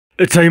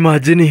Ta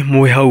imagine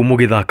mwe hau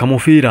mugithaka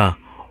mubira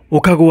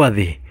ukagwa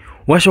thi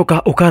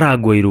wacoka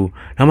ukarangwo iru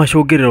na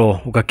macungiriro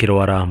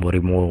ukakirwara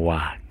murimu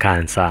wa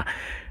cancer.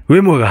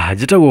 Wi mwega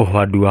njitagwo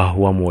Handua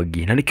wa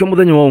Mwangi na nikio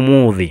muthenya wa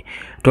umuthi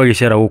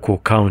twagicera guku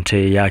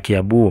county ya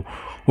Kiambu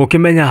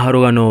ukimenya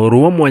harugano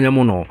rwa mwanya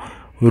muno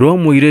rwa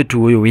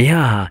muiretu uyu wi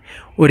haha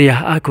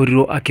uria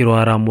akorirwo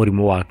akirwara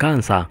murimu wa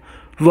cancer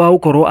va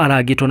ukorwo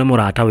arangitwo ni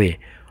muratawe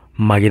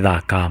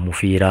magithaka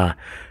mubira.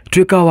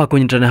 Twika wa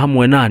kunyitana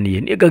hamwe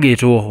nani ni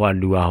ngagitwo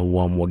Handua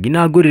wa Mwangi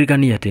na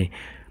nguririkania ati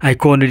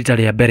icon rita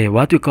ria mbere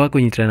watwika wa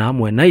kunyitana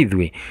hamwe na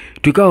ithwe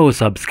twika wa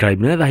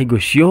subscribe na hingo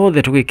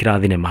ciothe tugikira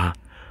thinema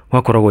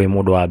wakoragwo wi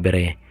mundu wa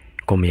mbere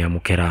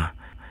kumiamukira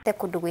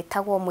kundu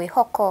gwitagwo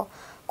mwihoko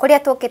kuria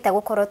tukite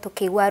gukorwo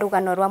tukigwa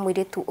rugano rwa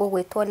muiritu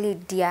ugwitwo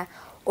Lydia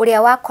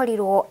uria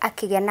wakorirwo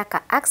akigea na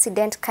ka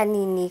accident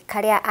kanini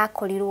karia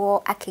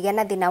akorirwo akigea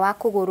na thina wa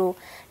kuguru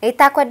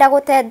itakwenda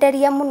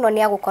gutenderia muno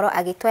ni agukorwo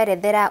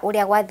agitwerethera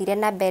uria gwathire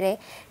na mbere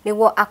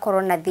niguo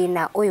akorwo na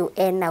thina uyu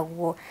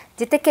enaguo.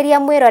 Njitikiria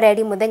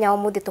mwiroreri muthenya wa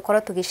muthi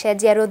tukorwo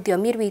tugicenjia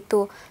ruthiomi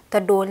rwitu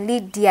tondu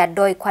Lydia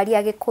ndoi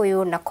kwaria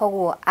Gikuyu na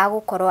koguo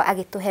agukorwo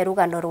agituhe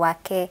rugano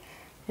rwake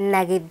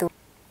na Githu.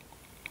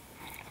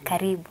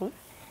 Karibu.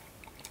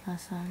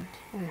 Asante.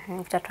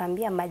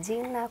 Utatuambia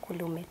majina,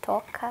 kule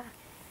umetoka?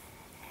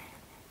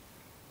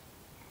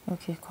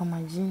 Okay, kwa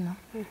majina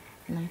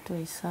naitwa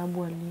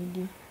Isabwa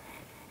Lydia.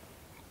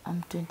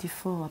 I'm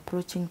 24,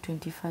 approaching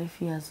 25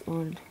 years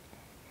old.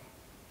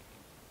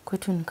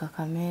 Kwetu ni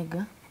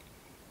Kakamega.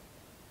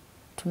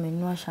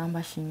 Tumenunua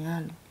shamba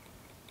Shinyalo,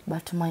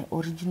 but my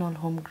original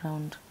home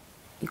ground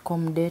iko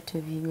Mdete,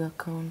 Vihiga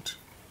County.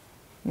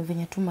 Ni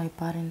venye tu my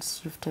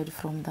parents shifted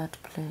from that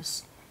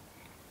place.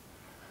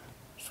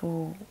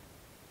 So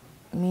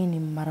mi ni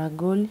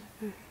Maragoli.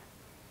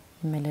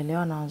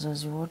 Nimelelewa na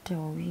wazazi wote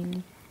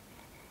wawili.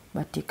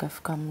 But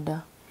ikafika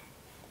muda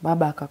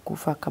baba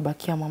akakufa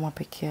akabakia mama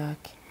peke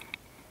yake.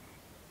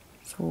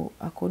 So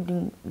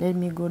let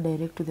me go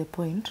direct to the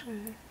point.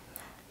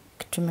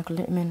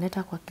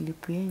 Tumeleta kwa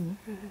klipu yenyu.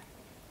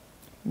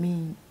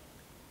 Mi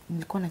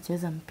nilikuwa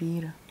nacheza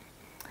mpira.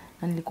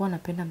 Na nilikuwa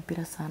napenda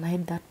mpira sana. I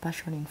had that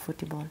passion in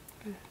football.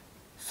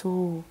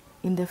 So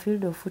in the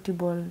field of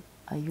football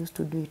I used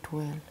to do it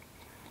well.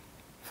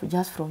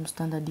 Just from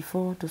standard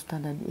 4 to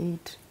standard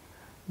 8.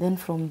 Then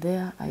from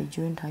there I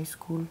joined high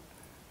school.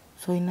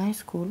 So in high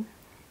school,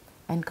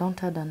 I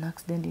encountered an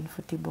accident in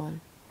football.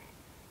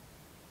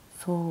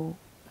 So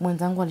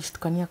mwenzangu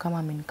alishtukania kama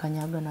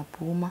amenikanyaga na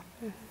puma.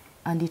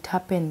 And it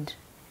happened,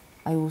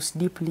 I was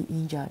deeply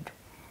injured.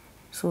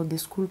 So the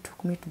school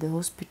took me to the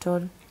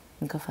hospital.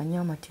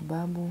 Nikafanyia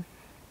matibabu.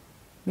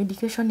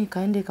 Medication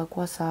ikaenda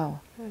ikakuwa sawa.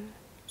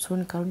 So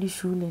nikarudi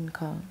shule,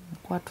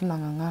 nikakuwa tu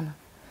nang'ang'ana.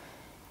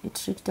 It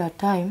reached a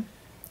time,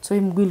 so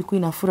mguu ilikuwa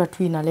inafura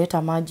tu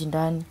inaleta maji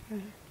ndani.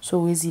 So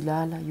huwezi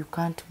lala, you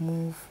can't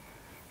move.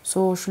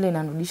 So shule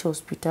inanirudisha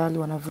hospitali,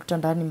 wanavuta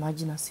ndani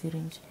maji na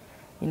syringe.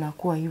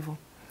 Inakuwa hivyo.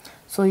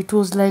 So it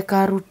was like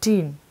a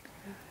routine.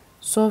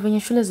 So venye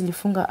shule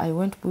zilifunga,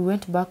 we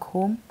went back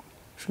home.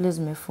 Shule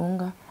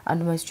zimefunga.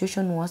 And my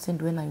situation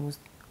worsened when I was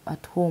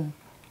at home.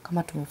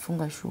 Kama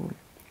tumefunga shule.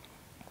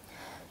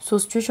 So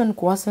situation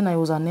worsened, I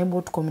was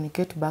unable to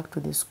communicate back to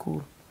the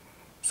school.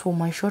 So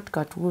my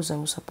shortcut was I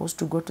was supposed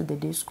to go to the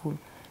day school.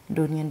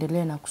 Ndo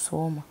niendelee na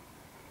kusoma.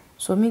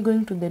 So me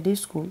going to the day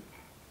school,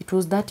 it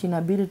was that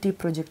inability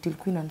project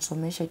ilikuwa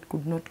inanisomesha, it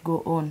could not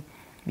go on.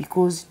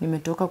 Because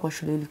nimetoka kwa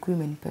shule ilikuwa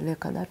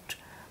imenipeleka. That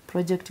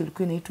project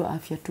ilikuwa inaitwa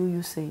Afya tu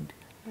you said.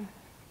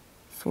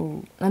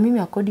 So na mimi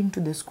according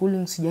to the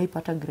schooling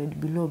sijaipata grade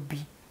below B.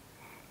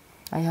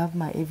 I have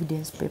my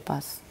evidence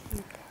papers.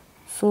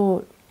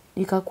 So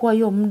ikakuwa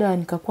hiyo muda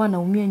nikakuwa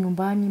naumia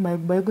nyumbani. My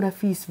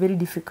biography is very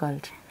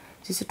difficult.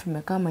 Sisi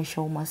tumekaa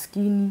maisha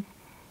umaskini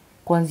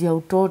kuanzia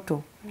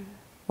utoto.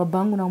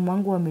 Babangu na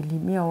mamangu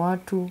wamelimia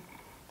watu.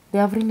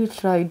 They have really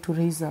tried to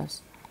raise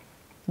us.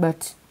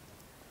 But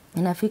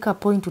inafika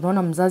point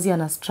unaona mzazi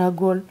ana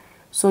struggle.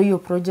 So hiyo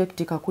project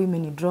ikakuwa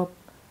imeni drop.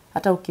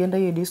 Hata ukienda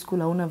hiyo day school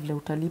hauna vile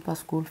utalipa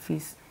school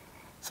fees.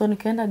 So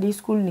nikaenda day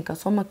school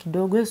nikasoma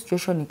kidogo, hiyo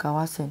situation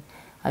ikawasen.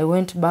 I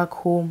went back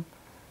home.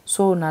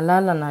 So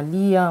nalala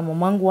nalia,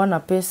 mamangu hana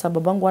pesa,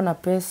 babangu hana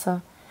pesa.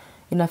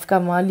 Inafika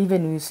mahali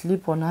even we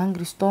sleep on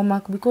hungry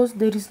stomach because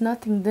there is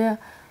nothing there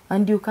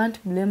and you can't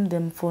blame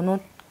them for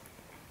not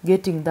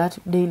getting that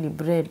daily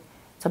bread.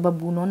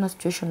 Sababu unaona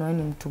situation wewe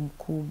ni mtu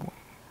mkubwa.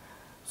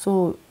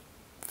 So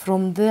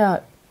from there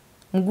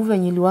mguu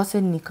venye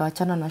iliwase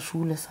nikaachana na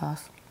shule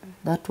sasa.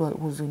 That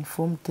was in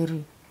form 3.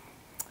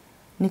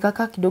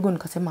 Nikakaa kidogo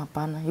nikasema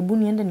hapana. Hebu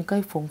niende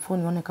nikae form 4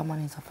 nione kama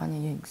naweza fanya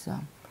hiyo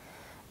exam.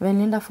 When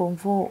nienda form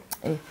 4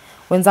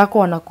 wenzako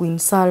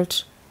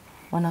wanakuinsult,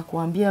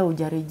 wanakuambia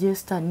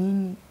hujaregister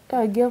nini.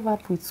 I gave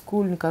up with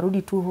school,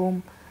 nikarudi tu home.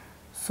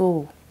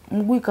 So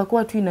mguu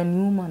ikakuwa tu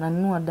inaniuma,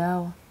 nanunua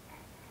dawa.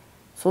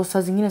 So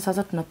saa zingine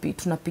sasa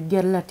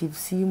tunapigia relative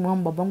simu, au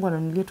babangu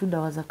ananunulia tu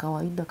dawa za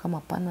kawaida kama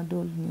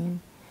Panadol nini.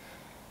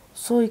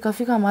 So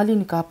ikafika mahali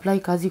nika apply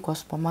kazi kwa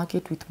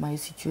supermarket with my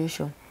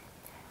situation.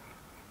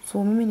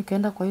 So mimi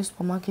nikaenda kwa hiyo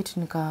supermarket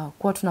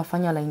nikakuwa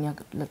tunafanya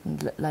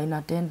line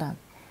attendant.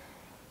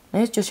 Na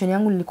hiyo situation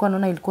yangu nilikuwa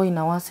naona ilikuwa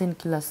ina worsen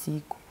kila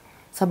siku.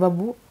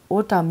 Sababu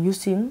what I'm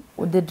using,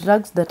 the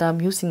drugs that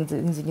I'm using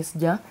zenye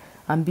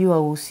sijaambiwa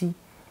OC.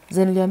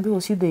 Niliambiwa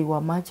OC they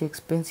were much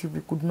expensive,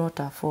 we could not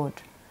afford.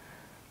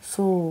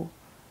 So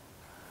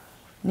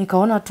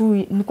nikaona tu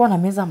nilikuwa na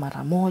meza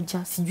mara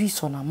moja, sijui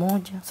sona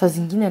moja. Saa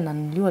zingine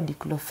naniliwa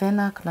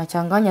diclofenac na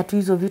changanya tu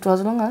hizo vitu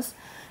as long as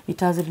it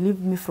has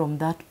relieved me from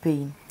that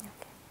pain.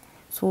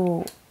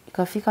 So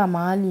ikafika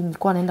mahali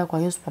nilikuwa naenda kwa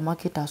hiyo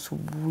supermarket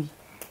asubuhi.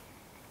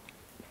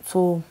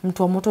 So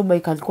mtu wa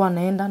motorbike alikuwa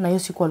anaenda na hiyo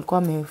siku alikuwa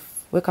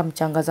ameweka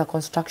mchanga za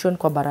construction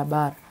kwa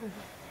barabara.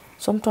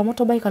 So mtu wa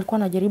motorbike alikuwa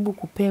anajaribu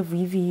kupave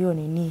hivi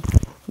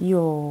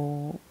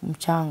hiyo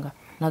mchanga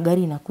na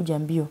gari inakuja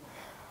mbio.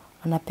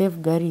 Anapave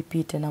gari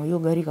ipite na hiyo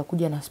gari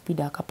ikakuja na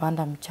speed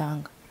akapanda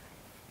mchanga.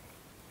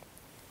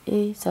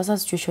 Sasa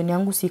situation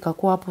yangu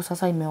ikakuwa hapo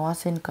sasa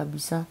imewasen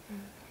kabisa.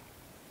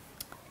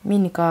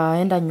 Mimi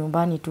nikaenda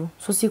nyumbani tu.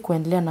 So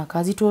sikuendelea na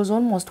kazi. It was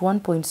almost 1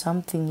 point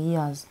something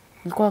years.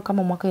 Ilikuwa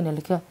kama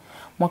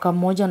mwaka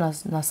mmoja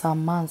na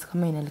some months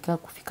kama inaelekea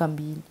kufika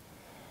 2.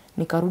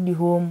 Nikarudi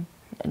home,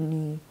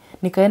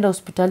 nikaenda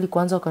hospitali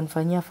kwanza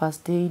wakanifanyia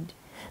first aid,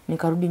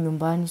 nikarudi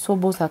nyumbani. So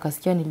boss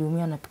akasikia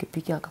niliumia na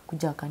pikipiki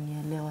akakuja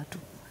akanielewa tu.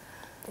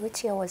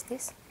 Which year was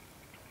this?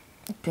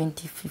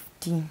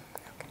 2015.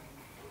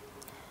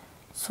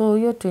 So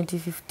hiyo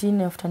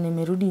 2015 after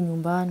nimerudi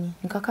nyumbani,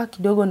 nikakaa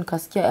kidogo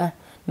nikasikia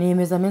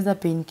nimemeza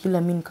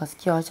painkiller, mimi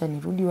nikasikia acha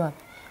nirudi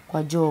wapi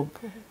kwa job.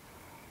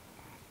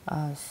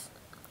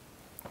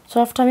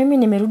 So after mimi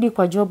nimerudi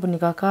kwa job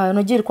nikakaa,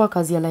 unajua ilikuwa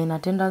kazi ya line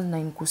attendant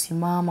na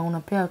kusimama,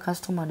 unapea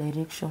customer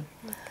direction.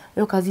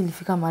 Hiyo kazi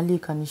ilifika mahali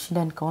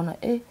ikanishinda, nikaona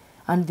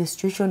and the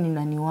situation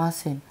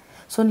inaniworsen.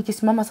 So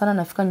nikisimama sana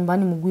nafika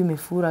nyumbani mguu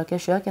imefura,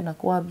 kesho yake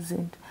nakuwa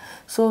absent.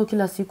 So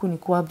kila siku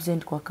nikuwa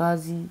absent kwa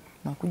kazi,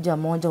 nakuja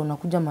moja,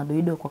 unakuja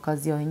madoido kwa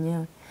kazi ya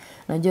wenyewe.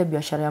 Najua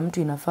biashara ya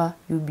mtu inafaa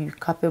you be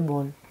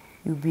capable,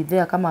 you be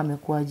there kama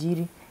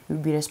amekuajiri, you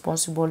be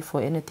responsible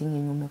for anything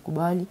yenye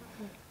umekubali.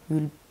 You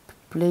will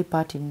play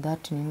part in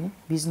that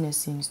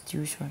business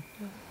institution.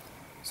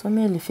 So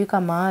mimi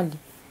nilifika mahali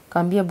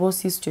kaambia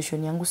boss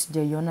situation yangu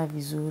sijaiona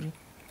vizuri.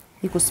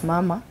 Hii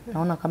kusimama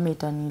naona kama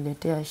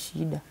itaniletea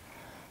shida.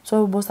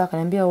 So boss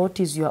akaniambia what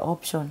is your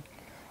option?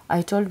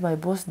 I told my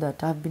boss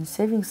that I've been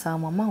saving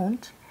some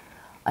amount.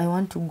 I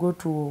want to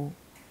go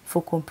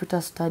for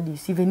computer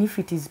studies even if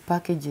it is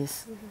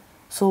packages.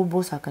 So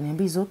boss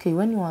akaniambia it's okay,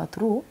 when you are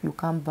through you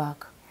come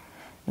back.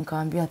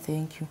 Nikamwambia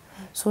thank you.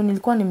 So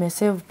nilikuwa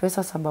nimesave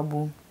pesa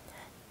sababu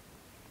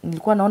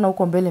nilikuwa naona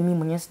huko mbele mimi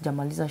mwenyewe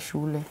sijamaliza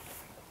shule.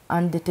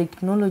 And the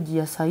technology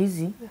ya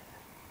saizi,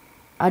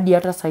 hadi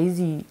hata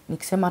saizi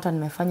nikisema hata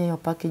nimefanya hiyo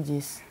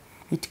packages,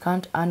 it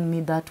can't earn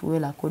me that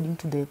well according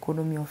to the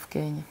economy of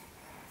Kenya.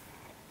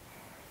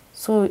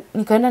 So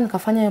nikaenda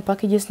nikafanya hiyo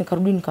packages,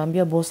 nikarudi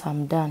nikaambia boss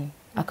I'm done.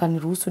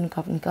 Akaniruhusu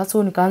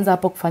nikaanza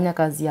hapo kufanya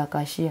kazi ya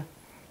cashier.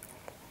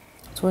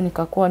 So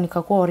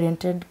nikakuwa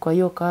oriented kwa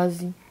hiyo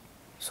kazi.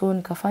 So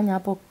nikafanya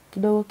hapo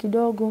kidogo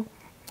kidogo.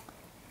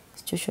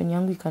 Situation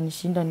yangu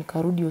ikanishinda,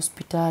 nikarudi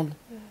hospitali.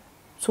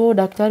 So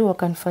daktari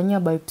wakanifanyia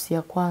biopsy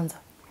ya kwanza.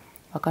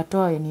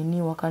 Wakatoa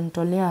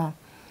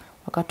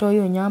wakatoa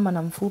hiyo nyama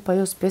na mfupa,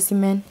 hiyo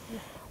specimen,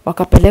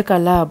 wakapeleka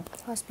lab.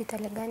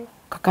 Hospitali gani?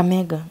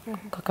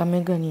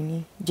 Kakamega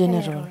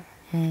General.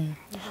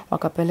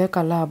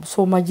 Wakapeleka lab.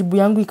 So majibu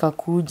yangu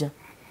ikakuja.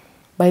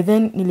 By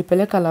then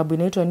nilipeleka lab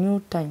inaitwa New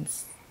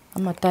Times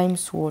ama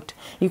Times what.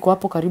 Iko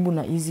hapo karibu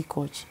na Easy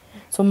Coach.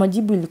 So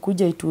majibu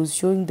ilikuja, it was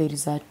showing there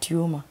is a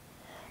tumor.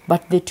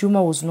 But the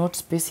tumor was not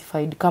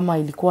specified kama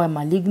ilikuwa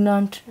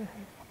malignant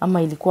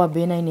ama ilikuwa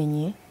benign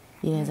yenye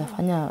inaweza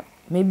fanya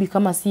maybe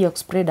kama si ya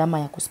spread ama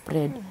ya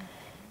kuspread.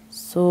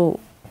 So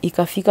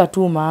ikafika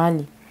tu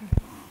mahali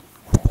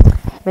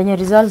venye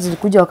results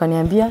zilikuja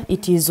wakaniambia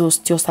it is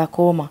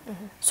osteosarcoma.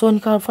 So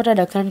nikafuata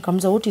daktari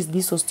nikamuuliza what is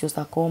this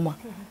osteosarcoma?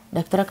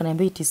 Daktari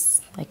akaniambia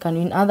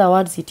in other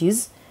words it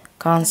is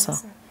cancer.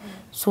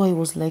 So I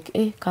was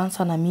like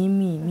cancer na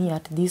mimi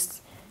at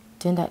this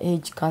tender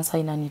age cancer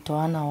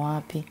inanitoana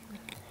wapi?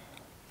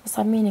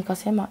 Sasa mimi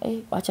nikasema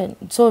acha,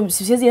 so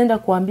siwezi enda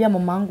kuambia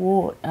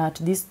mamangu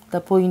at this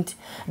point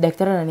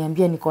daktari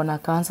ananiambia niko na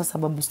cancer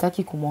sababu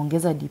sitaki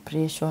kumuongeza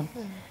depression.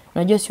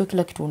 Unajua sio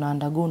kila kitu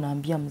unaandago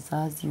unaambia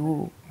mzazi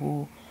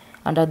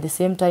and at the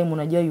same time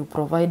unajua you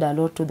provide a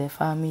lot to the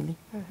family.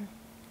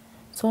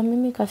 So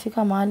mimi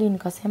kafika mahali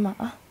nikasema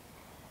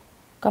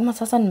kama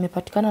sasa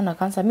nimepatikana na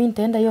cancer mimi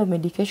nitaenda hiyo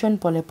medication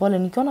pole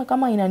nikiona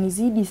kama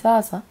inanizidi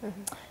sasa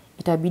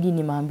itabidi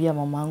nimaambia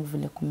mamangu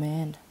vile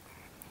kumeenda.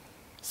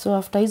 So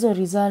after hizo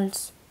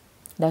results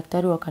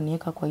daktari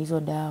wakaniweka kwa hizo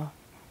dawa.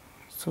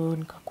 So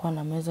nikakuwa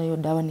na meza hiyo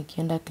dawa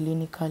nikienda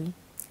clinically.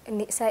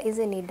 Sasa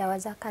hizi ni dawa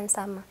za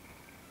cancer ama?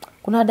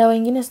 Kuna dawa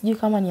nyingine sijui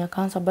kama ni ya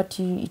cancer but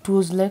it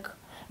was like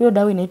hiyo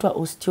dawa inaitwa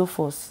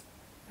osteophos.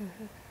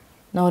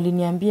 Na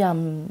waliniambia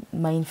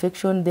my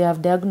infection they have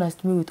diagnosed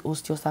me with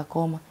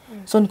osteosarcoma.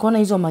 So nikaona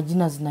hizo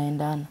majina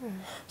zinaendana.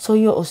 So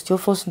hiyo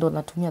osteophos ndo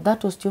natumia.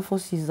 That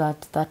osteophos is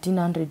at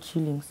 1300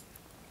 shillings.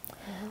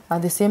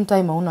 At the same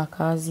time hauna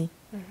kazi.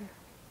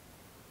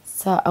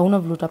 Sa hauna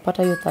vile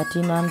utapata hiyo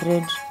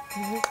 1300.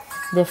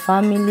 The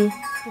family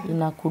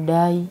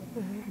inakudai.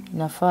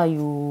 Inafaa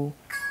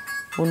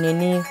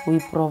unene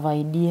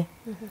uiprovidie.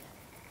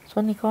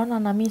 So nikaona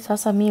na mimi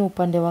sasa mimi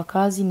upande wa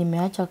kazi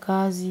nimeacha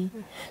kazi.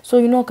 So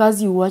you know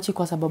kazi uachi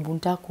kwa sababu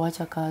unataka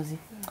kuacha kazi.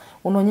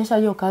 Unaonyesha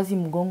hiyo kazi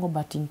mgongo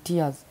but in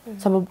tears.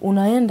 Sababu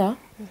unaenda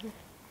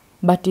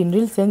but in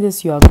real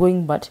sense you are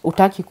going but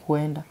utaki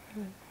kuenda.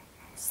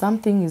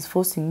 Something is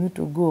forcing you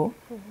to go.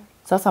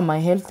 Sasa my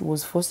health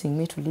was forcing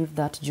me to leave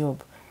that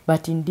job.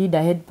 But indeed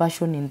I had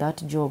passion in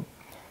that job.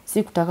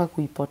 Sikutaka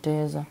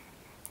kuipoteza.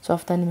 So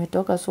after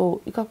nimetoka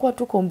so ikakuwa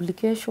tu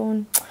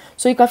complication.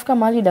 So ikafika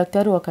mahali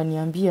daktari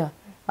wakaniambia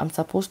I'm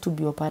supposed to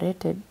be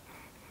operated.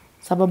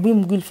 Sababu hii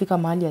mguu ilifika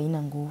mahali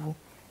haina nguvu.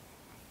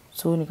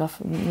 So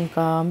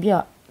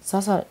nikaambia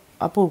sasa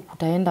hapo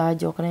kutaenda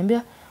aje,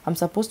 wakaniambia I'm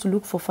supposed to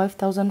look for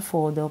 5,000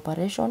 for the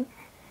operation.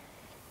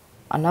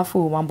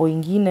 Alafu mambo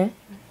ingine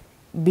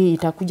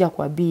itakuja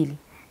kwa bill.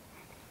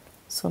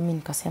 So mimi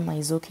nikasema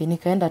is okay.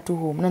 Nikaenda tu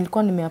home. Na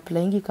nilikuwa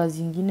nimeapplyingi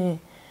kazi nyingine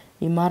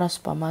Imara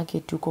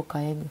supermarket huko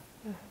Kaega.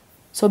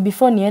 So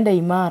before niende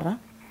Imara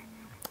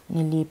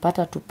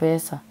nilipata tu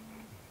pesa.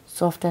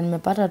 So after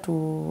nimepata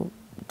tu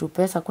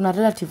pesa, kuna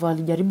relative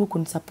alijaribu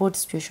kunisupport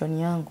situation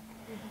yangu.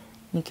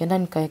 Nikaenda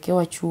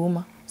nikaekewa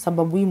chuma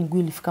sababu hii mguu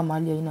ilifika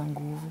mahali haina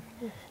nguvu.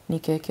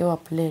 Nikaekewa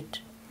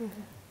plate.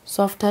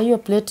 So after hiyo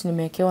plate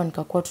nimeekewa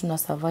nikakuwa tuna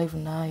survive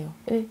nayo.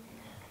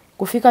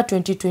 Kufika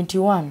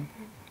 2021.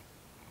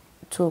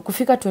 So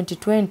kufika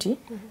 2020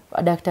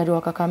 daktari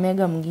wa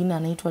Kakamega mwingine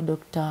anaitwa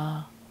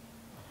Dr.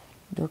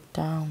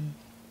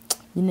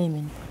 Jina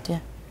imenipotea.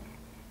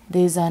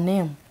 There is a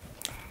name.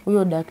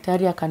 Huyo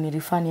daktari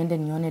akanirifa niende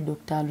nione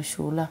Dr.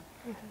 Alushula.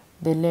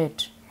 The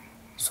late.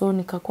 So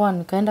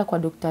nikaenda kwa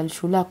Dr.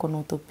 Alushula kwa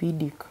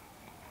orthopedic.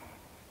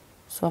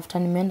 So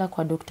after nimeenda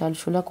kwa Dr.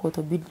 Alushula kwa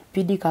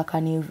orthopedic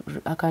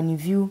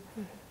akaniview.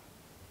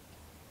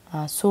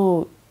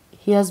 So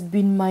he has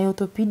been my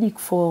orthopedic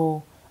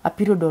for a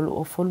period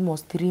of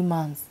almost 3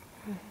 months.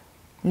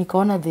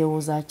 Nikaona there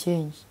was a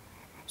change.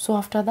 So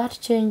after that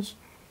change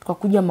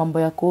tukakuja mambo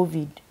ya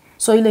COVID.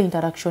 So ile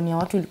interaction ya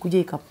watu ilikuja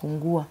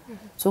ikapungua.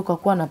 So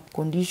ukakuwa na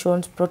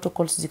conditions,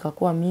 protocols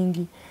zikakuwa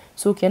mingi.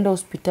 So ukienda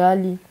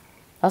hospitali,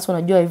 sasa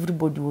unajua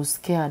everybody was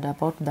scared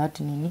about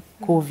that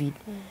COVID.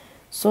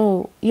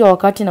 So hiyo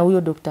wakati na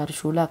huyo Dr.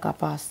 Shula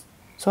akapass.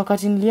 So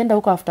wakati nilienda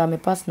huko after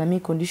amepass na mimi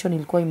condition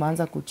ilikuwa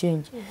imeanza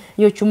kuchange.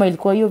 Hiyo chuma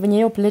ilikuwa hiyo venye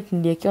hiyo plate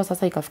niliekewa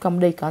sasa ikafika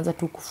muda ikaanza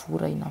tu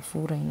kufura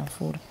inafura.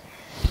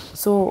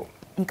 So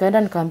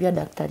nikaenda nikaambia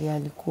daktari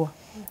alikuwa.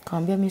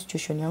 Kaambia mimi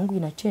situation yangu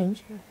ina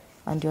change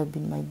and you have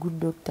been my good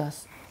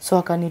doctors. So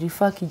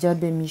akanirefer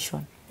Kijabe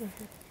Mission.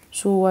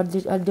 So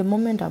at the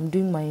moment I'm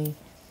doing my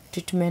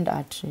treatment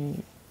at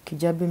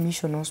Kijabe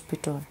Mission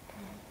Hospital.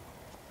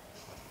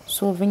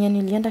 So venye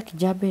nilienda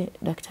Kijabe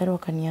daktari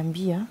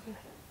wakaniambia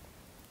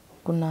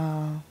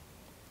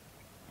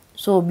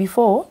so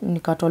before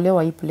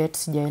nikatolewa hii plate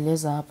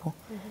sijaeleza hapo.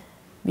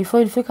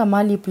 Before ilifika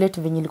mahali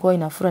plate venye ilikuwa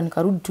inafura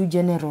nikarudi tu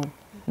general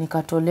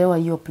nikatolewa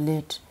hiyo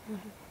plate.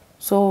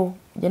 So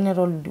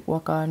general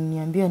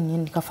wakaniambia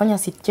nikafanya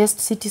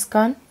chest CT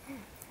scan,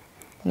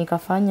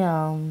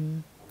 nikafanya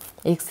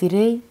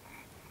x-ray,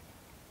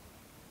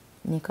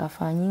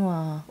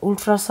 nikafanyiwa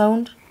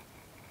ultrasound,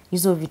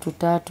 hizo vitu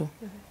 3.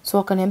 So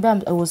wakaniambia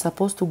I was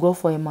supposed to go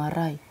for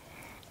MRI.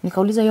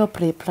 Nikauliza hiyo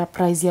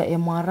price ya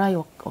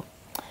MRI,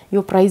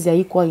 hiyo price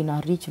haikuwa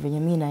ina reach venye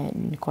mimi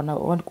niko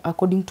na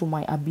according to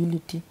my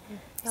ability.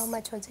 How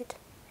much was it?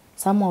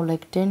 Somehow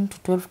like 10 to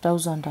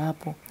 12,000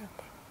 hapo. Okay.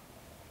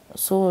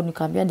 So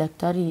nikaambia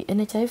daktari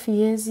NHIF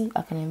yezi,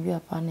 akaniambia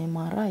hapana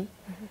MRI.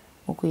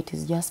 Okay, it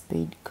is just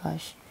paid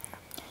cash.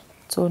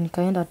 So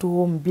nikaenda tu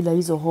home bila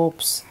hizo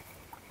hopes.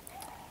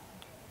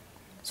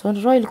 So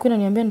Roy ilikuwa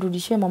inaniambia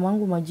nirudishie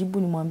mamangu majibu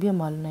nimwambie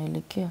mahali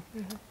naelekea.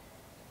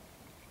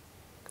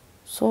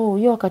 So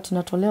hiyo wakati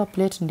natolewa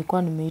plate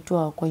nilikuwa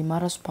nimeitwa kwa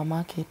Imara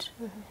supermarket.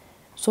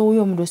 So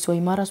huyo mdosi wa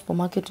Imara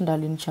supermarket ndo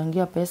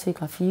alinichangia pesa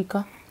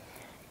ikafika.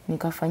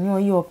 Nikafanywa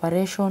hiyo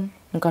operation,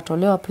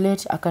 nikatolewa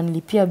plate,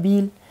 akanilipia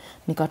bill,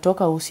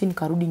 nikatoka usi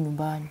nikarudi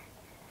nyumbani.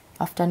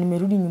 After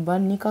nimerudi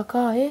nyumbani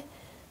nikakaa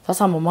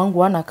sasa mamangu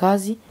hana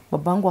kazi,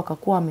 babangu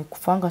akakuwa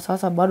amekufanga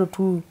sasa bado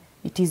tu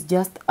it is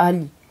just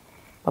early.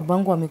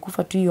 Babangu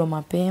amekufa tu hiyo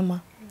mapema.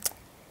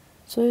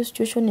 So hiyo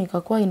situation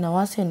ikakuwa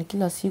inawaseni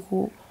kila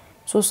siku.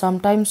 So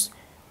sometimes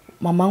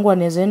mamangu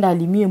anaweza enda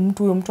alimie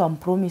mtu, huyo mtu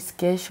ampromise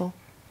kesho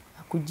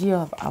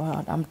akujia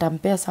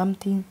amtampea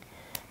something.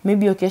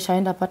 Maybe hiyo kesho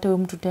aenda apate huyo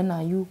mtu tena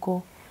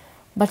hayuko.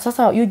 But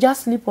sasa you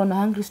just sleep on a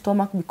hungry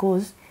stomach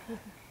because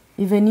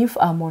even if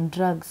I'm on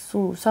drugs.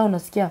 So sasa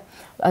unasikia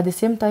at the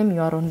same time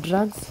you are on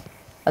drugs,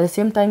 at the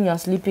same time you are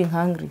sleeping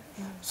hungry.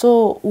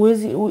 So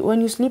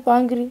when you sleep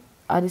hungry,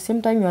 at the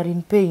same time you are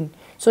in pain.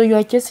 So you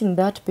are chasing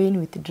that pain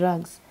with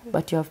drugs,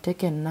 but you have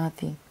taken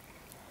nothing.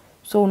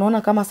 So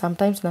unaona kama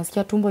sometimes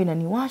nasikia tumbo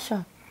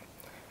inaniwasha.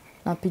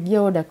 Napigia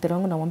huyo daktari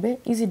wangu namwambia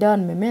hizi dawa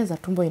nimemeza,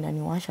 tumbo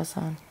inaniwasha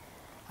sana.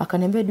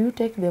 Akaniambia do you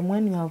take them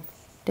when you have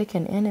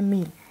taken any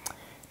meal?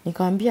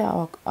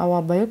 Nikamwambia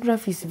our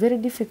biography is very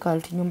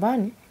difficult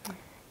nyumbani.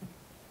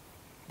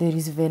 There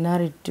is we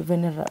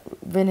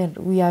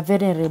are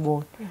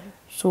venerable.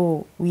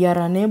 So we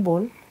are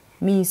unable.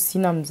 Mi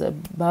sina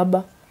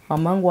baba,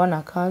 mamangu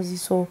ana kazi.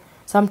 So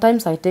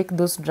sometimes I take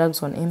those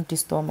drugs on empty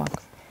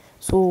stomach.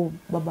 So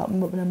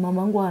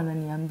mamangu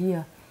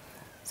ananiambia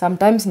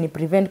sometimes ni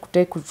prevent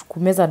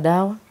kumeza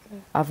dawa.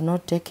 I've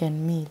not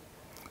taken meal.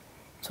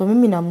 So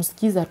mimi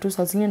namsikiza tu,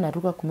 saa zingine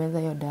naruka kumeza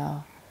hiyo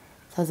dawa.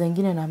 Saa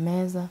zingine na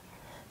meza.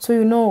 So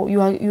you know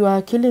you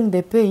are killing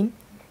the pain,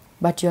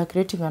 but you are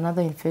creating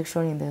another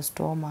infection in the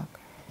stomach.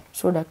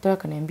 So daktari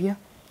akaniambia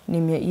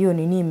hiyo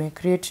nini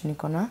imecreate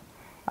niko na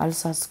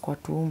ulcers kwa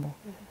tumbo.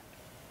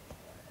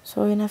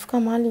 So inafika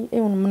mahali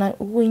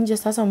huko nje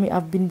sasa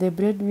I've been the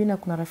breadwinner,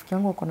 kuna rafiki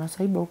yangu ako na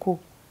saiba huko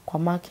kwa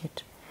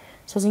market.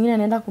 So zingine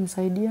anaenda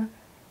kumsaidia.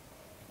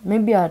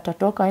 Maybe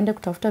atatoka aende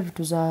kutafuta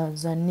vitu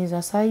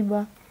za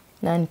saiba,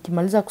 na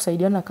nikimaliza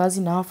kusaidiana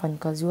kazi na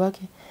wafanyikazi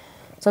wake.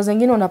 Sasa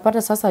zingine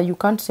unapata sasa you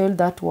can't tell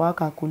that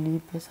worker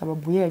akulipe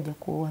sababu yeye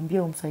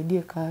hajakuambia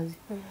umsaidie kazi.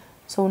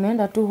 So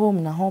unaenda tu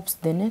home na hopes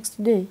the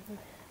next day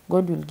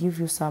God will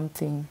give you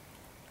something.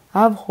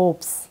 Have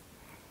hopes.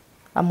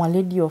 I'm a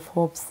lady of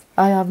hopes.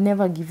 I have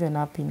never given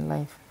up in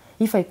life.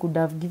 If I could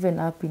have given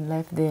up in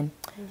life then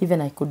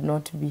even I could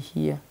not be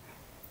here.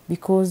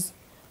 Because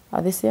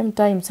at the same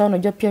time sasa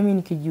unajua pia mimi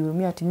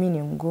nikijihurumia ati mimi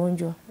ni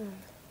mgonjwa.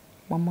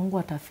 Mamangu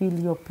atafeel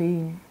hiyo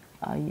pain.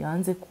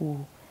 Aanze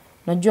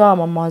najua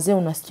mama wazee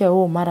unasikia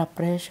mara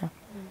pressure,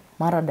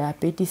 mara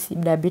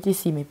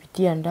diabetes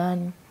imepitia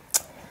ndani.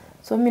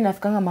 So mimi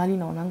nafikanga mahali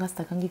naonanga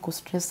sitakangi ku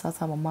stress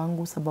sasa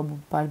mamangu sababu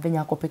venye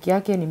ako peke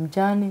yake ni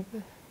mjane.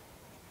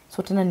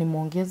 So tena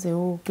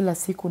nimuongeze kila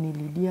siku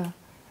nilidia.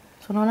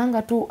 So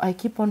naonanga tu I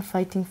keep on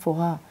fighting for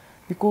her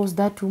because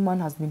that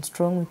woman has been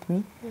strong with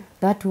me.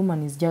 That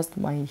woman is just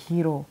my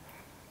hero.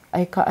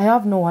 I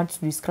have no words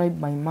to describe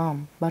my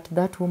mom, but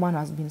that woman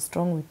has been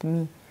strong with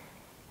me.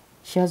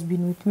 She has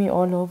been with me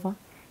all over.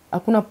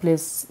 Hakuna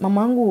place.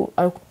 Mamangu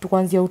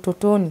tukuanzia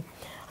utotoni.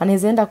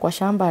 Anaezaenda kwa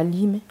shamba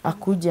alime,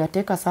 akuje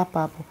ateka sapa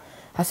hapo.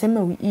 Aseme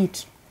we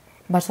eat.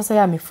 But sasa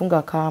yeye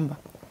amefunga kamba.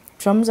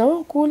 Tunamuza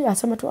kuli,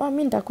 asema tu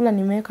mimi nitakula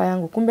nimeweka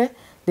yangu. Kumbe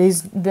there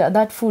is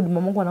that food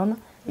mamangu anaona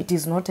it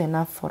is not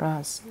enough for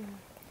us.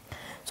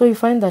 So you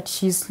find that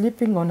she is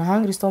sleeping on a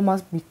hungry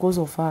stomach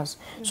because of us.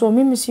 So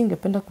mimi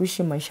singependa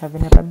kuishi maisha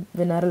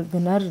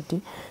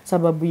vulnerability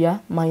sababu ya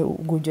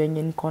ugonjwa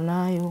yenye niko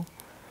nayo.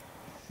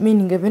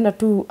 Mimi ningependa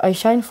tu I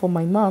shine for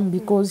my mom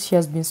because she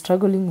has been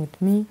struggling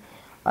with me.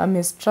 I'm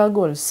a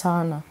struggle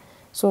sana.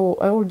 So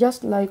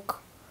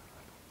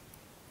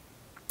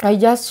I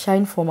just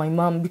shine for my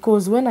mom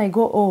because when I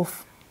go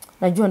off,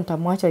 najua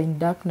nitamwacha in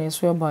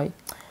darkness whereby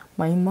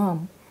my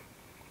mom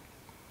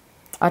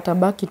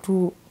atabaki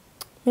tu,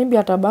 maybe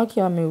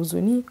atabaki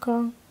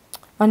amehuzunika.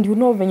 And you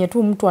know venye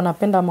tu mtu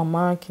anapenda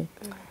mamake.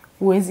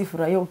 Huwezi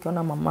furahia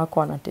ukiona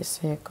mamako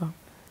anateseka.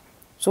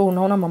 So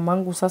unaona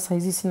mamangu sasa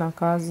hizi sina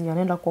kazi,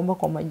 anaenda kuomba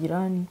kwa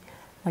majirani.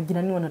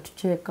 Majirani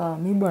wanatucheka.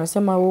 Maybe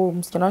wanasema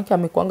msichana wake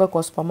amekuanga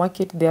kwa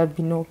supermarket, they have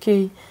been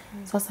okay.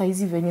 Sasa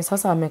hizi venye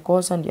sasa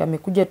amekosa ndio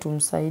amekuja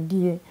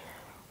tumsaidie.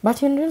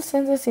 But in real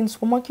sense in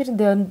supermarket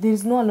there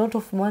is no a lot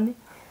of money.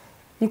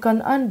 You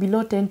can earn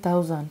below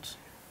 10,000.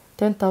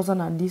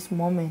 10,000 at this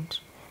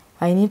moment.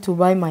 I need to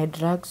buy my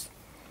drugs.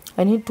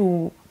 I need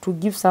to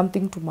give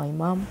something to my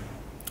mom.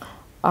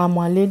 I'm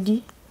a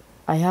lady.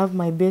 I have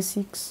my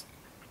basics.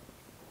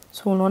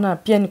 So unaona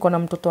pia niko na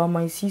mtoto wa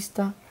my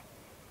sister.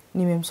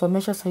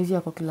 Nimemsomesha saizi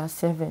yako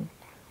class 7.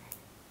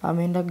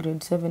 Ameenda grade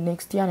 7,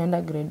 next year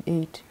anaenda grade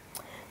 8.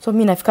 So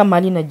mimi nafika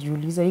mahali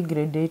najiuliza hii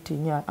grade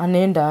 8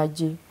 anaenda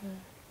aje?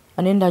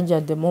 Anaenda aje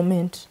at the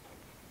moment?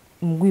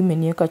 Mguu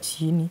imeniweka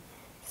chini.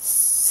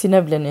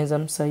 Sina vile naweza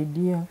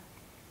msaidia.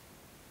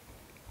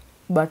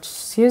 But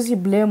siwezi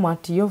blame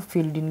at hiyo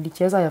field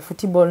nilicheza ya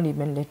football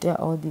imeniletea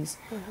all this.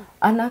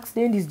 An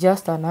accident is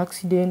just an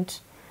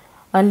accident.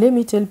 And let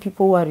me tell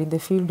people who are in the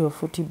field of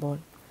football.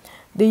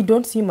 They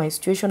don't see my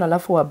situation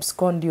alafu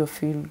abscond your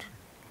field.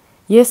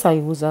 Yes,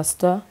 I was a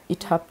star.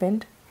 It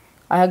happened.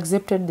 I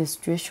accepted the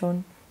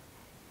situation.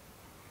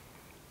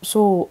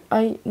 So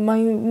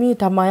mi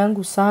tamaa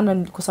yangu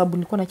sana kwa sababu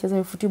nilikuwa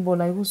nacheza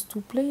football. I used to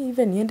play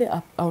even niende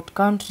out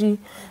country.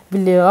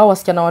 Vile hao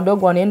wasichana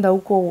wadogo wanaenda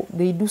huko,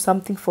 they do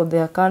something for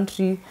their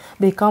country.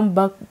 They come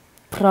back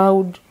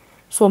proud.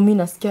 So mimi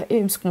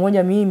nasikia siku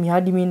moja mimi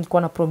hadi mimi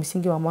nilikuwa na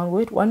promising mamangu,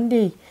 wait one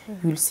day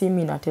you will see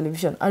me na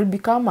television. I'll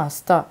become a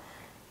star.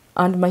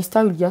 And my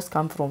star will just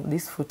come from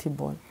this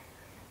football.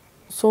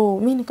 So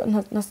mimi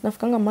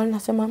nafikanga mali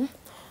nasema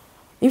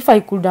if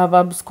I could have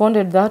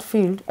absconded that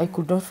field, I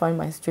could not find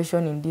my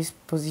situation in this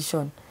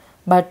position.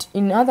 But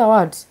in other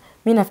words,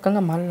 mimi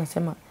nafikanga mali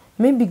nasema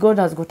maybe God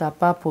has got a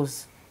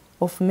purpose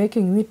of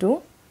making me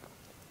to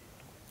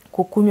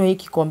kukunywa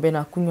hiki kikombe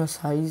na kunywa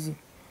saa hizi.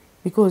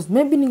 Because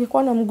maybe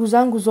ningekuwa na mguu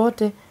zangu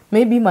zote,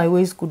 maybe my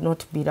ways could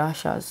not be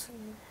Russia's.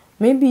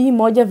 Maybe hii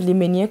moja vile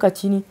imeniweka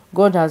chini,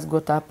 God has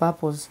got a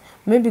purpose.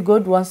 Maybe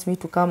God wants me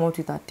to come out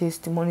with a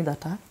testimony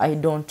that I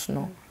don't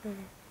know.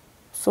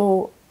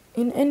 So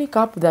in any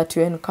cup that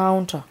you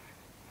encounter,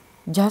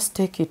 just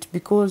take it,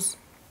 because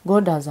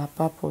God has a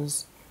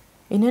purpose.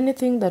 In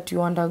anything that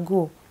you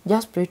undergo,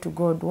 just pray to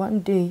God. One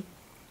day,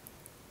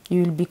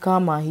 you will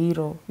become a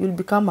hero. You will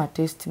become a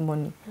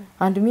testimony.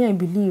 And me, I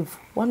believe,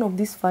 one of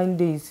these fine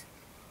days,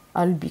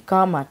 I'll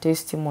become a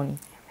testimony.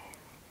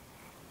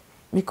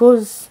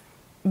 Because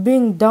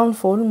being down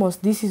for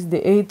almost, this is the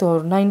 8th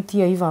or 9th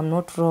year, if I'm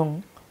not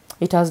wrong,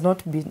 it has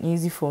not been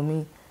easy for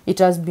me. It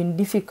has been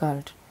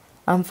difficult.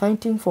 I'm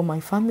fighting for my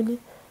family.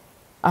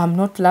 I'm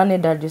not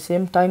learned at the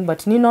same time,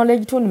 but ni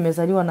knowledge tu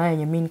nimezaliwa nayo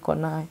yenye mimi niko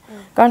nayo.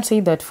 Can't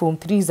say that Form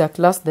 3 is a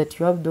class that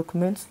you have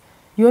documents.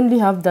 You only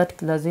have that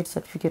Class 8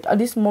 certificate. At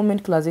this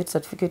moment, Class 8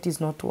 certificate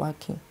is not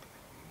working.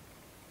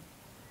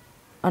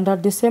 And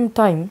at the same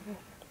time,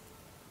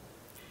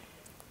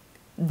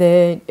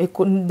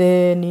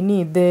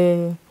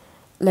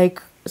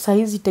 like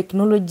saizi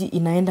technology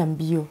inaenda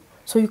mbio.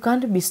 So you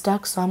can't be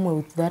stuck somewhere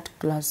with that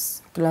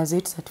Class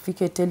 8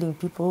 certificate telling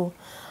people,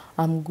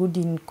 I'm good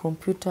in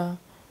computer.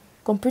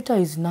 Computer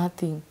is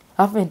nothing.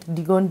 I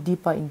haven't gone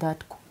deeper in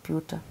that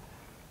computer.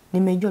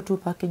 Nimejua tu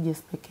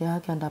packages peke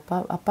yake, and a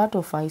part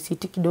of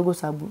ICT kidogo,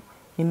 sababu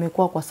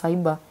nimekuwa kwa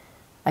cyber,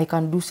 I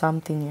can do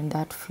something in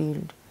that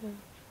field.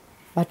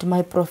 But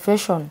my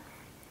profession,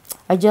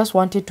 I just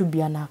wanted to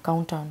be an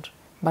accountant.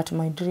 But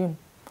my dream,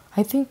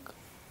 I think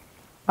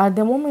at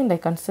the moment I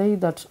can say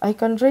that I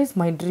can raise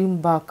my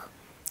dream back.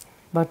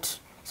 But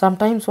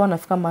sometimes when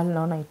nafika mahali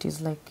naona it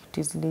is late. It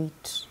is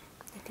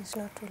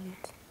not too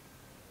late.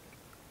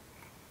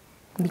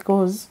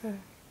 Because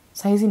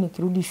saizi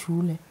nikirudi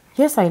shule,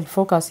 yes, I'll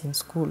focus in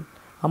school.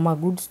 I'm a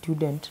good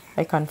student.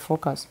 I can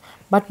focus.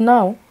 But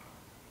now,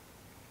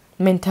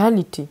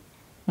 mentality,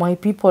 my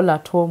people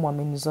at home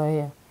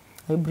wamenizoea.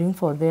 I bring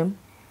for them.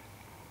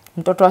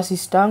 Mtoto wa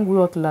sistangu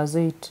huyo Class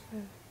 8.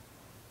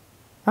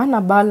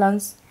 Hana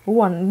balance.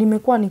 Huwa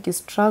nimekuwa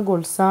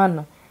nikistruggle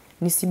sana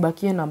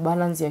nisibakie na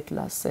balance ya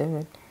Class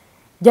 7.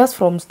 Just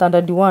from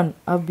standard 1,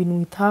 I've been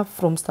with her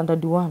from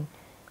standard 1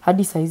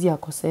 hadi saizi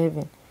yako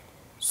 7.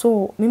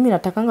 So mimi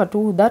natakanga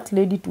tu that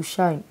lady to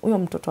shine. Huyo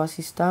mtoto wa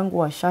sistangu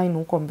wa shine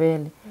huko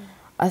mbele.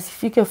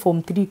 Asifike Form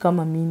 3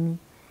 kama mimi.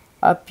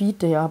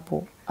 Apite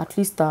hapo. At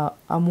least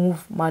a move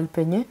mahali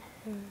penye.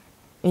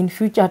 In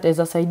future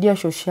ataweza saidia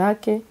shoshi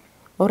yake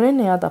or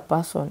any other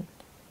person.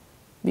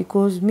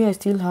 Because me, I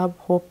still have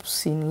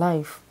hopes in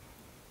life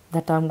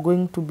that I'm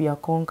going to be a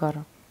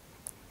conqueror.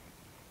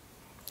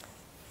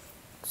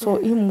 So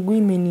hii mguu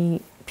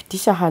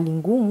imenipitisha hali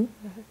ngumu.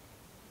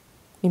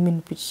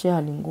 Imenipitisha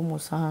hali ngumu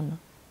sana.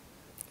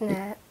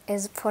 Na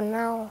as for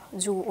now,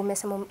 juu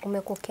umesema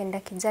umekuwa ukienda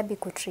Kijabi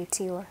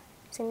kutritiwa,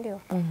 si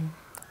ndio?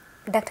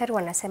 Daktari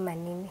wanasema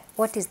nini?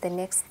 What is the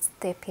next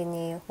step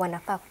yenye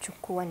wanafaa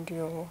kuchukua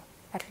ndio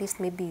at least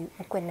maybe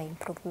ukwe na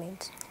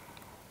improvement?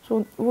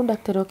 So huyu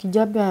daktari wa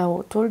Kijabi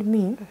told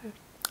me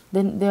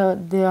then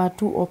there are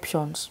two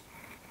options.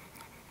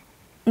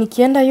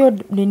 Nikienda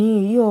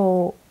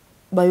hiyo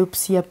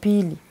biopsy ya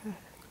pili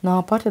na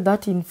wapate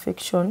that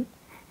infection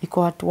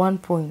iko at one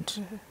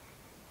point.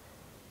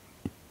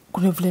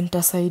 Kuna vile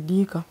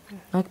nitasaidika.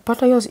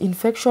 Nakipata hiyo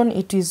infection,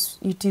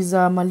 it is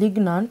a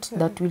malignant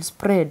that will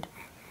spread.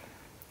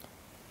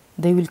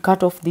 They will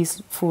cut off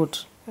this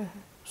foot.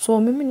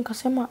 So mimi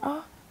nikasema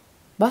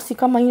basi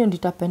kama hiyo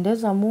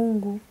nditapendeza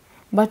Mungu.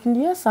 But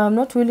yes, I'm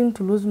not willing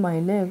to lose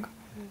my leg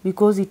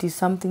because it is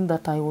something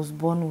that I was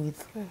born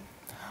with.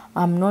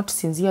 I'm not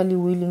sincerely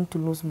willing to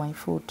lose my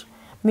foot.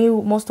 Me,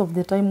 most of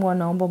the time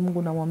wanaomba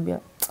Mungu, namwambia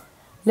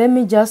let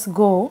me just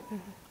go.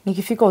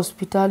 Nikifika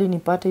hospitali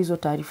nipate hizo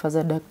taarifa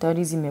za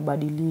daktari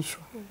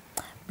zimebadilishwa.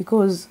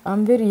 Because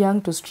I'm very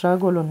young to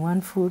struggle on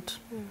one foot.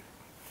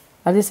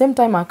 At the same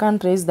time, I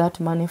can't raise that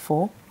money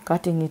for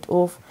cutting it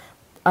off.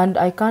 And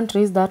I can't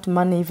raise that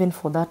money even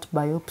for that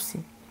biopsy.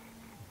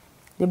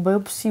 The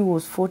biopsy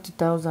was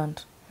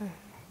 40,000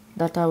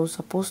 that I was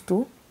supposed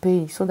to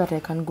pay so that I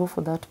can go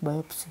for that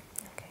biopsy.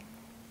 Okay.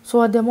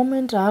 So at the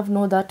moment, I have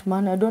no that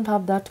money. I don't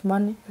have that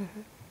money.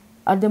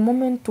 At the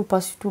moment, to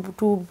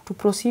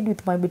proceed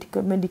with my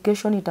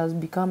medication, it has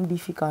become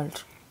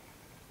difficult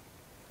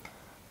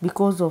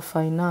because of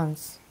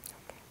finance.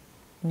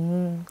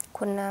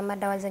 Kuna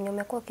madawa zenye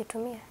umekuwa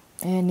ukitumia?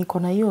 Niko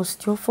na hiyo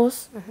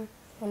osteophos.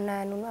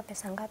 Unanunua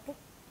pesa ngapi?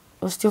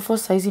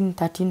 Osteophos size ni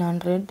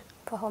 1300.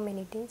 For how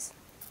many days?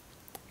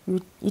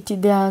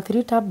 There are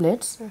 3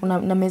 tablets.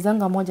 Na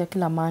mezanga moja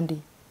kila Monday.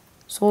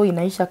 So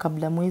inaisha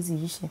kabla mwezi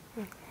ishe.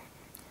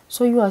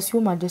 So you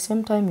assume at the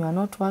same time you are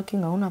not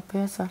working, hauna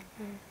pesa.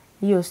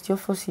 Hiyo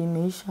osteophos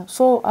imeisha.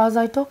 So as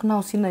I talk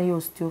now, sina hiyo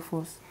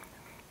osteophos.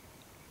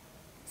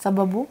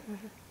 Sababu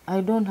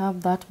I don't have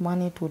that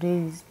money to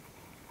raise.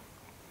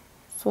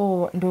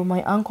 So ndo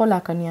my uncle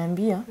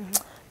akaniambia,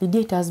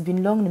 Lydia, it has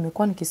been long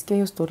nimekuwa nikisikia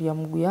hiyo story ya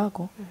mguu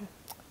yako.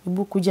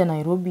 Hebu kuja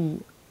Nairobi,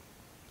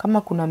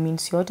 kama kuna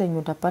means yote yenye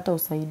utapata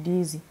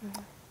usaidizi,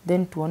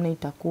 then tuone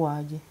itakuwa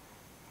aje.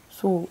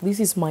 So this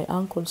is my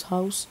uncle's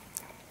house.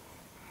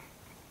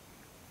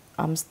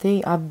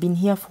 I've been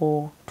here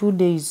for 2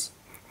 days.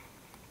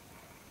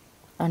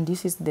 And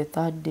this is the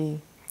 3rd day.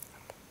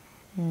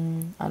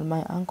 And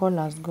my uncle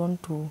has gone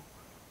to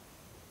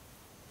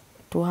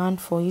hunt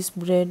for his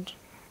bread.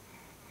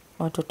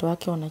 Watoto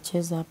wake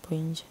wanacheza hapo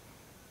nje.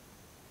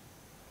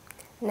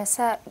 Na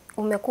saa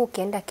umekuwa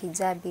ukienda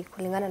Kijabi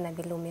kulingana na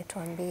vile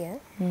umetuambia.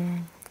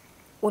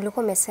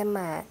 Ulikuwa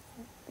umesema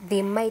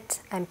they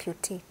might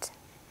amputate.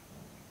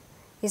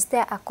 Is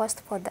there a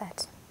cost for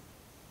that?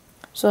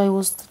 So I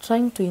was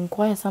trying to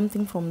inquire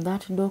something from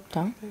that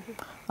doctor.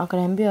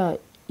 Akaniambia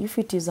if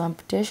it is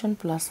amputation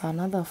plus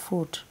another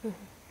foot,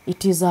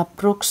 it is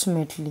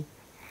approximately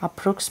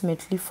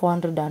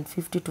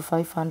 450 to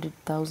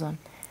 500,000.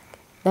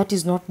 That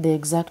is not the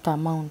exact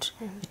amount.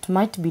 It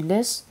might be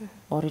less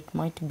or it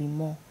might be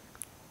more.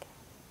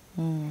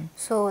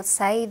 So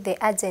sai the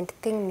urgent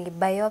thing ni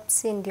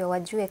biopsy ndio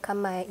wajue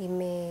kama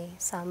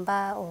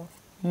imesambaa or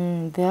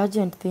The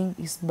urgent thing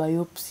is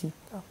biopsy.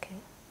 okay.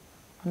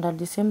 And at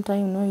the same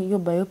time, hiyo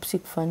biopsy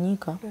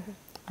kufanyika,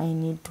 I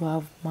need to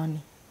have money.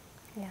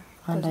 Yeah.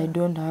 And I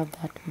don't have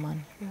that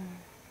money.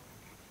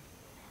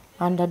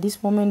 And at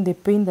this moment, the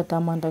pain that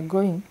I'm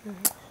undergoing,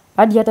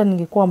 hadi hata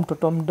ningekuwa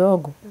mtoto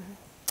mdogo,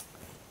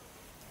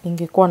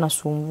 ningekuwa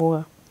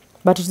nasumbua.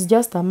 But it's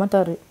just a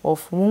matter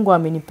of Mungu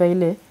amenipa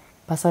ile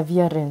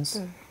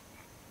perseverance.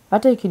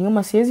 Hata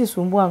ikiniuma siwezi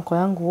sumbua anko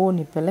yangu,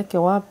 nipeleke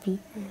wapi.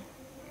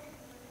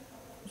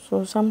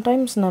 So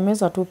sometimes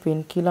nameza tu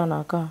painkiller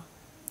na kaa.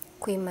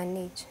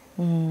 Kuimanage.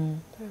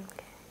 Okay.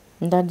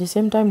 And at the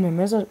same time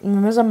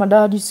nimemeza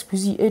madawa hadi siku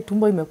hizi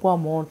tumbo imekuwa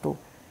moto.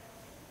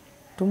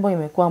 Tumbo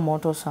imekuwa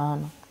moto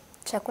sana.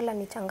 Chakula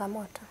ni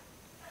changamoto.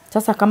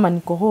 Sasa kama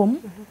niko home,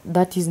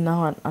 that is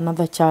now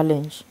another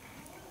challenge.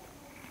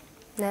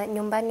 Na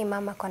nyumbani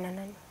mama kona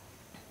nani?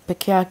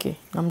 Peke yake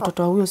na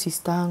mtoto wa huyo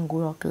sister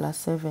yangu wa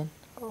class 7.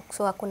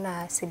 So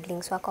hakuna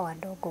siblings wako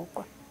wadogo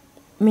huko?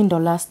 Mimi ndo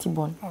last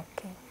born.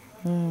 Okay.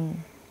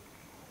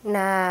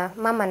 Na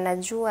mama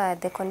najua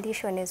the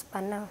condition is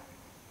bad now.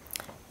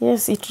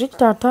 Yes, it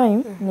reached a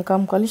time,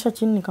 nikamkalisha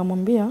chini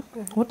nikamwambia,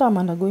 what I'm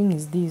undergoing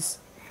is this.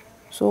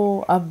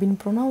 So I've been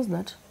pronounced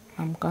that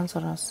I'm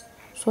cancerous.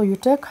 So you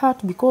take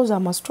heart because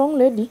I'm a strong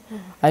lady,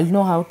 I'll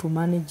know how to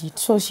manage it.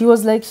 So she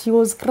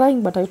was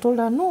crying, but I told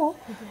her, no,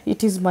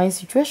 it is my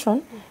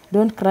situation.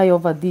 Don't cry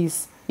over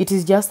this. It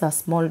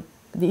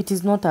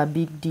is not a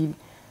big deal.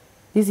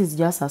 This is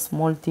just a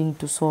small thing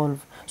to solve.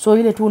 So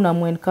ile tu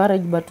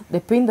unamu-encourage, but the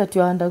pain that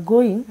you are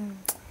undergoing,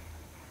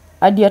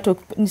 hadi hata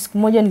siku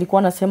moja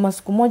nilikuwa nasema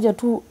siku moja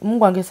tu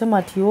Mungu angesema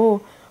ati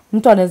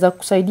mtu anaweza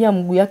kusaidia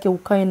mguu yake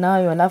ukae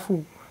nayo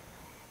alafu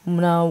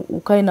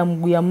ukae na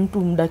mguu ya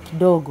mtu muda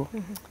kidogo.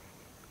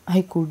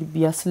 I could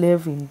be a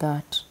slave in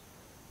that.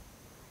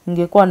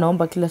 Ningekuwa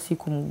naomba kila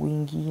siku mguu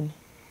ingine.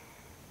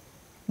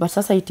 But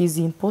sasa it is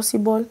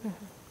impossible.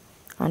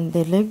 And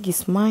the leg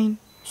is mine.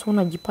 So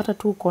unajipata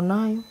tu uko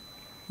nayo.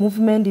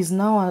 Movement is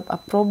now a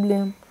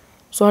problem.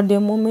 So at the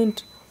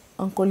moment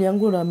uncle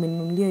yangu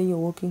amenunulia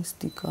hiyo walking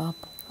stick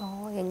hapo.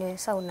 Yenyewe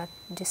sasa una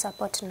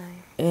support nayo.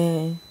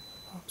 Okay.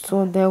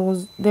 So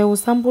there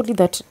was somebody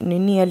that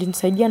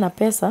alinisaidia na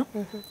pesa.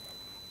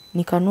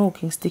 Nikanunua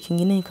walking stick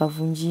nyingine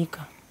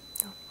ikavunjika.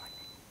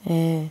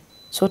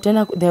 So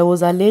tena there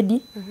was a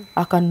lady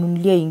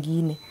akanunulia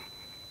ingine.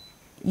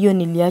 Hiyo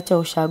niliacha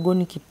ushago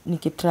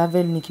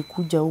nikitravel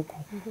nikikuja huku.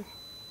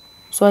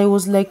 So I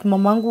was like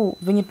mamangu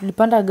venye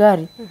tulipanda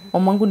gari,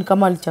 mamangu ni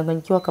kama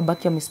alichanganyikiwa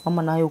kabaki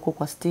amesimama nayo huko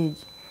kwa stage.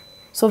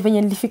 So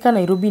venye nilifika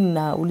Nairobi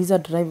ninauliza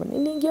driver,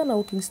 niliingia na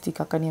walking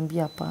stick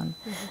akaniambia hapana.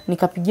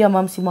 Nikapigia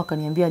mama simu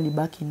akaniambia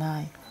alibaki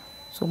nayo.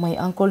 So my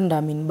uncle ndo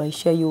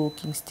amenibaishia hiyo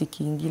walking stick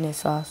nyingine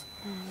sasa.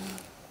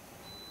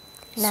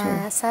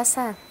 Na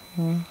sasa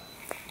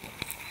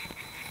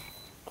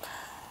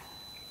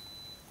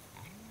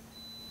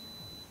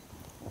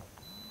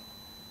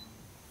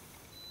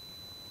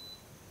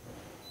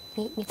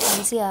ni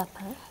kuanzia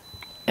hapa.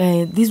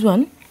 This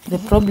one, the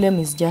problem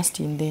is just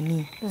in the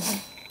knee.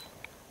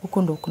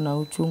 Huko ndo kuna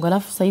uchungu.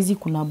 Alafu saizi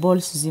kuna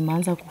balls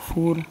zimeanza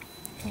kufura.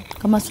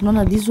 Kama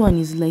tunaona this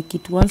one is like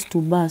it wants to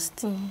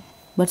burst.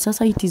 But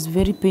sasa it is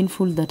very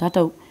painful that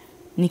hata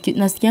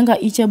nasikianga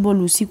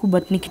itchable usiku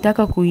but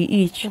nikitaka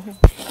kui-itch.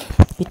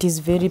 It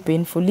is very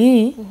painful.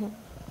 Hii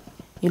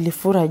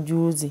ilifura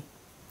juzi.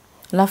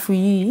 Alafu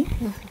hii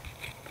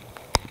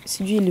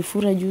sijui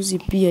ilifura juzi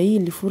pia, hii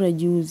ilifura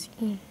juzi.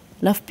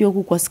 Alafu pia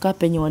huku kwa scar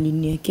penye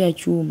waliniwekea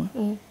chuma.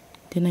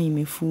 Tena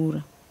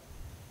imefura.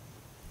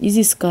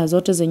 Hizi scar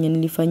zote zenye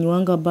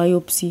nilifanywa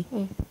biopsy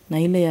na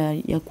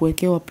ile ya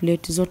kuwekewa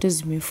plate zote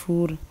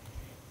zimefura.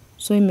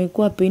 So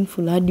imekuwa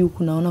painful hadi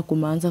huku naona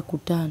kumeanza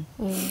kutana.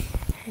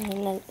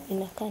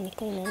 Inakaa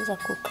inaanza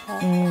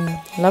kukaa.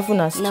 Alafu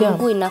nasikia na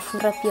mguu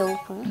inafura pia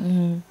huko.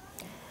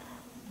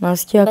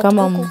 Nasikia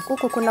kama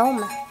huku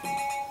kunauma.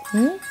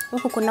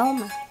 Huku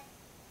kunauma.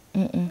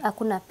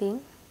 Hakuna pain.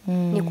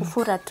 Ni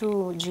kufura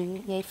tu juu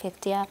ya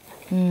effect hapa.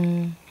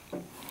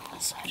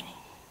 Sorry.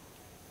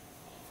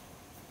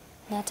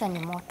 Na hata ni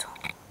moto.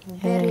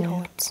 Very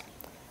hot.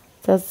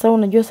 Sasa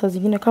unajua saa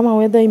zingine kama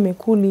weather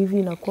imekuli hivi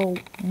inakuwa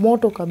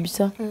moto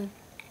kabisa.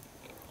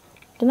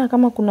 Tena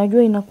kama kuna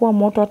jua inakuwa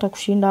moto hata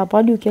kushinda hapa,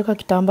 hadi ukiweka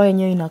kitambaa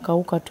yenyewe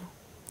inakauka tu.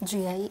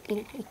 Juu ya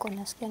iko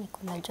nasikia niko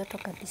na joto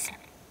kabisa.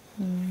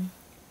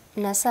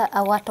 Na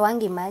saa watu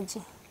wangi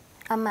maji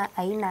ama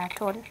haina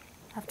at all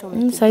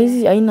after Saa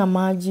hizi haina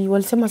maji.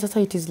 Walisema sasa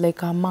it is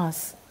like a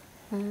mass.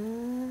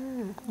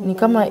 Ni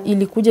kama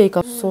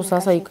ilikuja so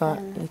sasa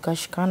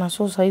ikashikana.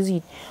 So saa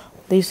hizi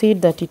they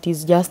said that it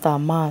is just a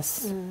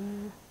mass.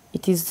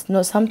 It is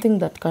not something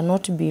that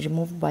cannot be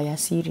removed by a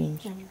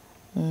syringe.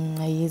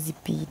 Haiwezi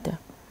pita.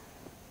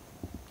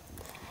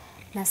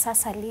 Na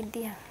sasa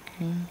Lydia,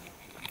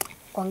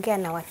 ongea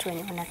na watu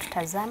wenye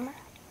wanatutazama,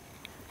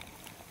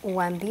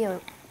 uambie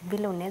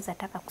vile unaweza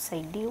taka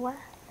kusaidiwa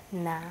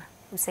na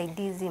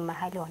usaidizi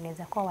mahali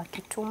wanaweza kuwa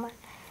wakituma,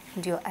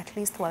 ndio at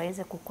least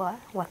waweze kukua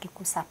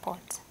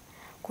wakikusupport.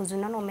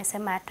 Kuzunano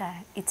umesema hata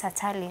it's a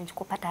challenge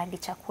kupata hadi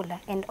chakula,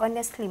 and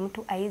honestly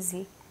mtu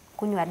haizi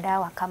kunywa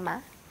dawa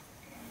kama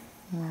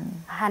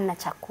hana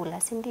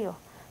chakula, si ndio?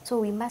 So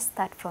we must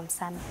start from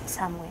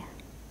somewhere,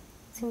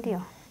 si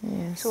ndio?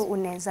 Yes. So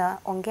unaweza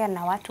ongea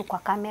na watu kwa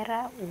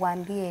kamera,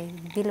 uambie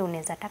vile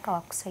unaweza taka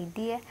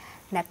wakusaidie,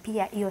 na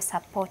pia hiyo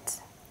support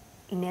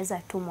inaweza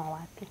tumwa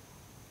wapi.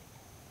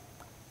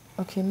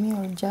 Okay, me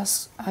I'll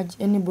just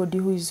urge anybody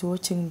who is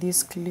watching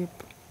this clip,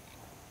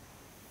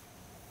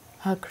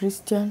 a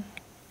Christian,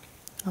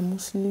 a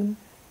Muslim,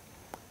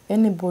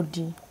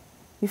 anybody,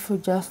 if you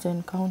just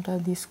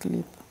encounter this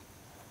clip,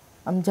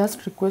 I'm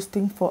just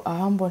requesting for a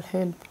humble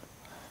help.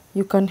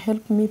 You can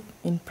help me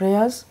in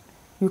prayers.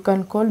 You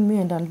can call me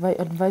and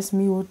advise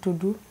me what to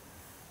do.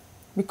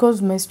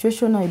 Because my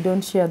situation, I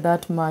don't share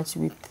that much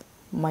with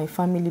my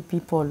family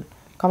people.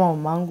 Kama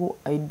mamangu,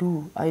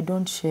 I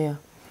don't share.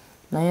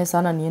 Na yeye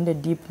sana niende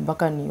deep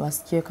mpaka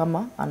niwasikie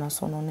kama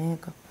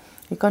anasononeka.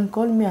 You can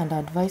call me and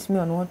advise me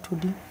on what to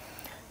do.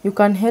 You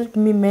can help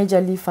me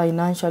majorly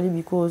financially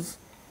because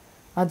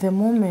at the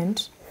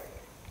moment,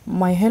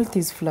 my health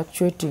is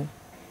fluctuating.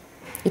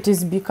 It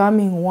is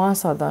becoming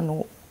worse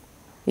than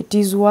it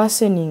is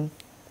worsening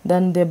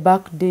than the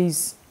back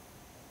days.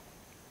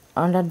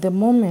 And at the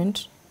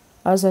moment,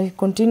 as I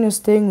continue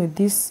staying with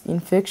this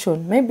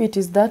infection, maybe it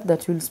is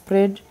that will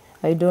spread,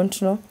 I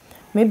don't know.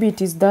 Maybe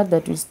it is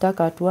that will stuck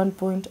at one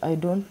point, I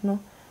don't know.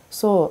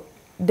 So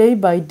day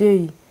by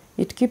day,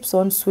 it keeps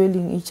on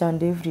swelling each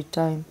and every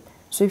time.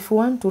 So if you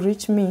want to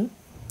reach me,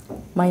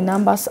 my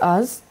numbers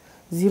are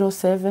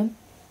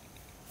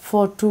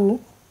 0742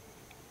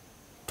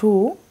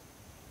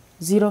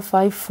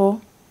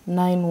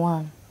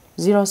 05491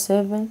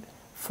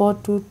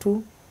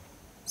 07422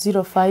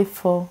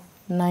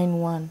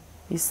 05491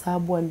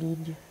 Isabwa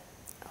Lydia.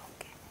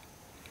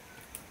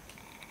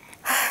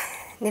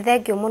 Ni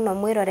thengio muno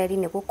mwiroreri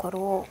ni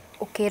gukorwo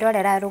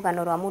ukirorera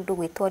rugano rwa mundu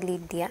gwitwo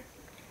Lydia,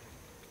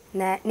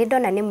 na ni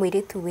ndona ni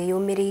mwiritu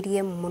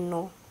wiyumiriirie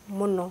muno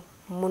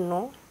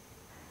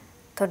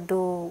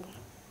tondu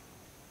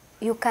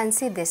you can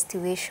see the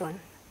situation.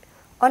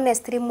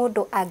 Honestly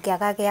mundu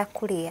angiaga gya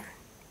kuria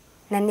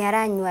na ni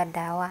aranyua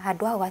dawa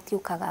handu hau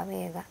atiukaga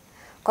wega.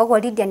 Koguo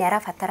Lydia ni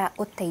arabatara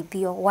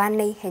uteithio wa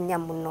naihenya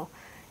muno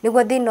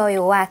niguo thina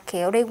uyu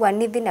wake urigwa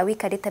ni thina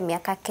wikarite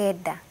miaka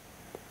 9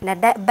 na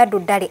bado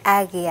ndari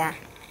agia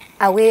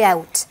a way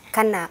out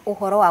kana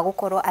uhoro wa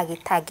gukorwo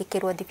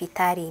agitangikirwo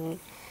thibitari-ini.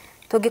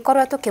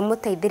 Tungikorwo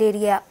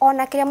tukimuteithiriria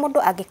ona kiria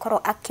mundu angikorwo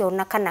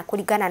akiona kana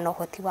kuringana na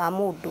uhoti wa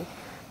mundu,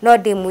 no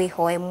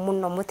ndimwihoe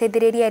muno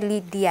muteithiririe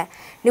Lydia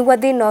niguo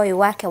thina uyu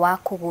wake wa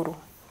kuguru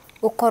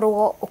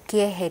ukorwo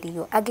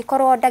ukieherio.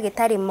 Angikorwo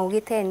ndagitari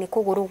maugite ni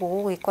kuguru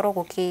gugikorwo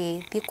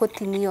gukithii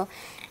kutinio,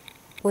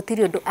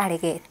 gutiri undu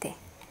aregete,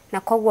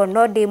 na koguo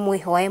no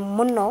ndimwihoe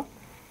muno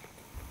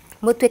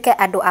mutuike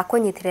andu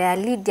akunyitirira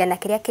Lydia na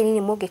kiria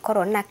kinini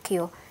mungikorwo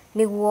nakio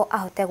niguo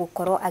ahote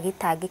gukorwo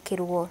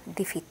agitangikirwo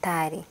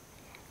thibitari.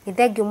 Ni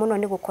thengio muno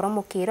ni gukorwo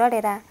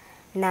mukirorera,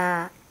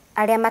 na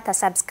aria mata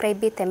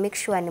subscribe make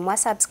sure ni mwa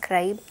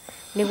subscribe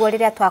niguo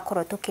riria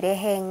twakorwo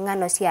tukirehe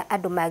ng'ano cia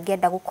andu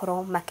mangienda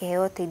gukorwo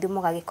makiheo teithio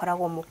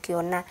mugagikoragwo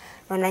mukiona,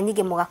 na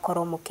nyingi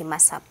mugakorwo mukima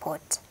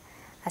support.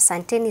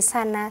 Asanteni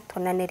sana,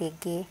 tuonane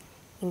ringi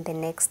in the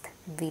next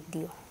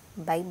video.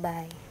 Bye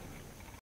bye.